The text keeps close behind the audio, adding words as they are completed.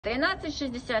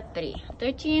1363.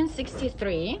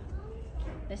 1363.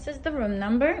 This is the room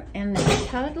number, and this is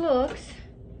how it looks.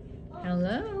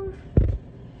 Hello.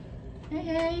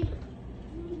 Hey.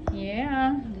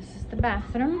 Yeah, this is the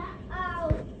bathroom.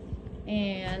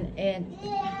 And it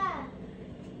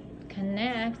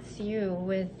connects you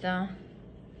with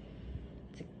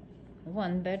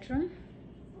one bedroom.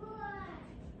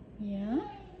 Yeah,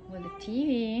 with a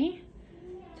TV.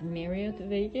 It's a Marriott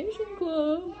Vacation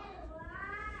Club.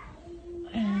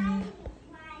 And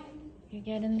you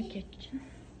get in the kitchen.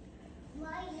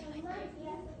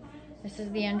 This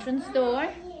is the entrance door.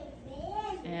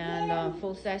 And a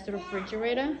full-size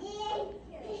refrigerator.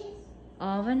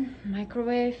 Oven,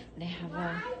 microwave. They have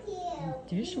a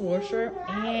dishwasher.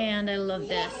 And I love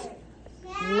this.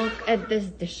 Look at these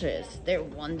dishes. They're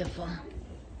wonderful.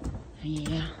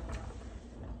 Yeah.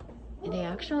 They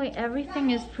actually,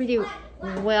 everything is pretty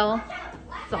well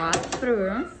thought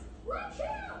through.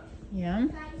 Yeah.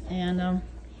 And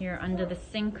here under the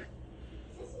sink,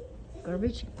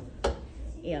 garbage.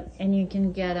 Yeah. And you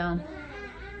can get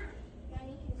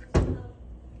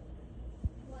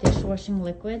dishwashing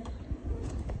liquid.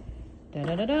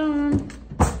 Da-da-da-da.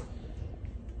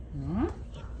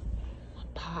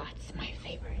 Pots, my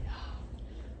favorite. Oh,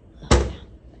 love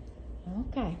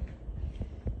that. Okay.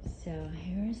 So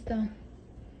here's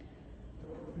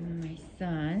my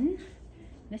son.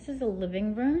 This is a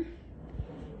living room.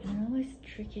 And always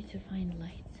tricky to find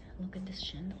lights. Look at this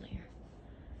chandelier.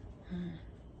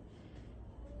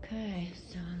 Okay,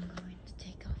 so I'm going to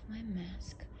take off my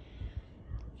mask.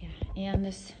 Yeah, and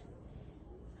this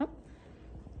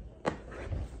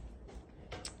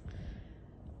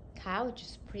couch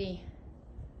is pretty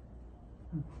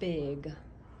big.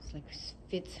 It's like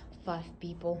fits 5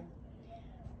 people.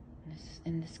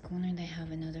 In this corner they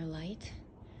have another light,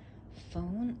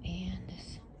 phone, and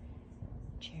this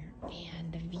chair.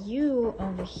 And the view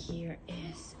over here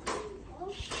is,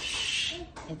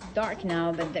 it's dark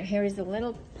now, but here is a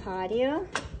little patio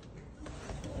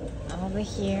over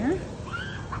here.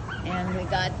 And we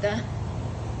got the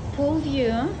pool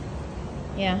view.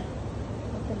 Yeah,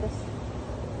 look at this.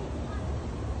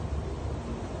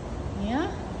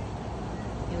 Yeah,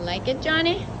 you like it,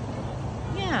 Johnny?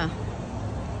 Yeah.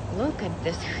 Look at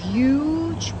this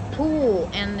huge pool,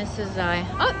 and this is a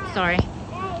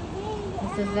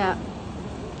this is a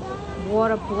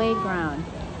water playground.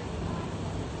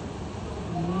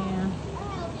 Yeah.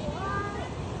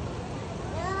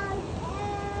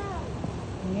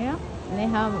 Yeah, and they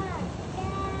have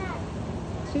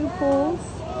 2 pools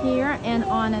here, and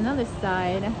on another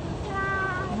side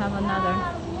they have another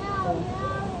pool.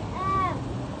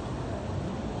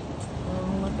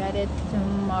 We'll look at it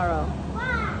tomorrow.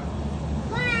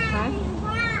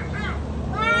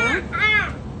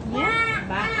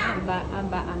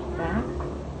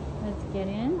 Let's get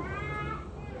in.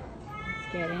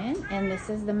 And this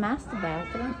is the master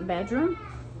bedroom.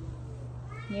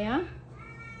 Yeah.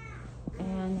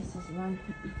 And this is one.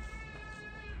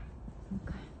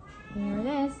 Okay. Here it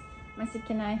is. Mercy,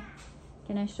 can I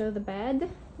show the bed,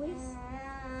 please?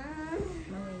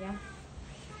 Oh yeah.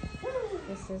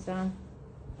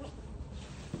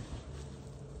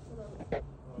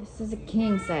 This is a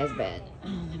king size bed.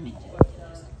 Oh, let me do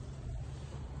this.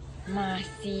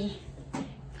 Marcy.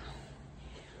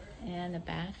 And the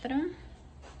bathroom.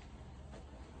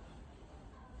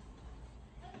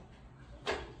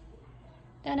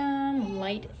 Ta-da!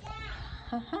 Light.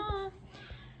 Haha.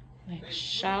 Like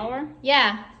shower.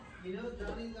 Yeah. You know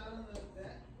Johnny's out on the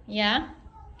bed. Yeah.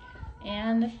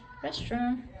 And the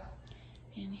restroom.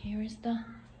 And here is how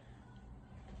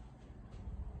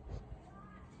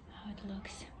it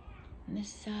looks. This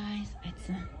size, it's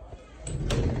a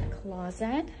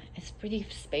closet. It's pretty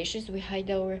spacious. We hide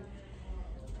our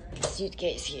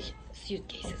suitcases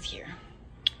here.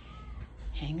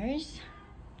 Hangers.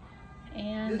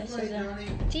 And this is a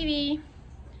TV.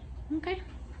 Okay.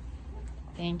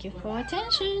 Thank you for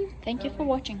attention. Thank you for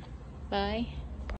watching. Bye.